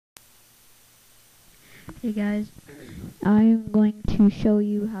Hey guys, I'm going to show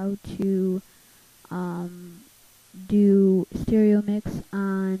you how to do stereo mix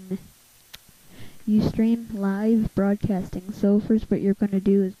on UStream live broadcasting. So first what you're going to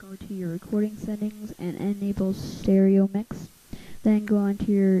do is go to your recording settings and enable stereo mix. Then go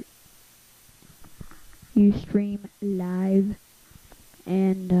onto your UStream live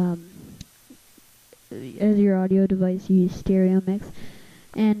and as your audio device use stereo mix.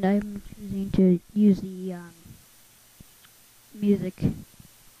 And I'm choosing to use the music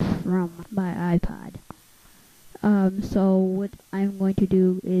from my iPod. So what I'm going to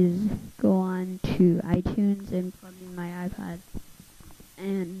do is go on to iTunes and plug in my iPod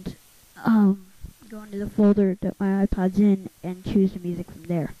and go into the folder that my iPod's in and choose the music from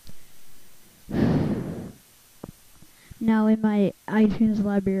there. Now in my iTunes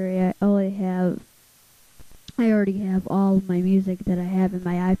library I already have all of my music that I have in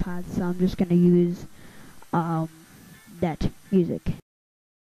my iPod, so I'm just gonna use that music.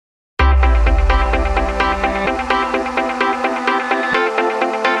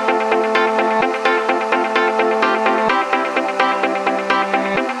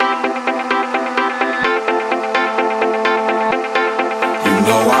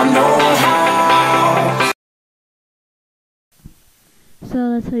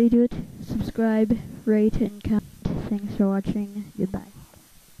 So that's how you do it. Subscribe, rate, and comment. Thanks for watching. Goodbye.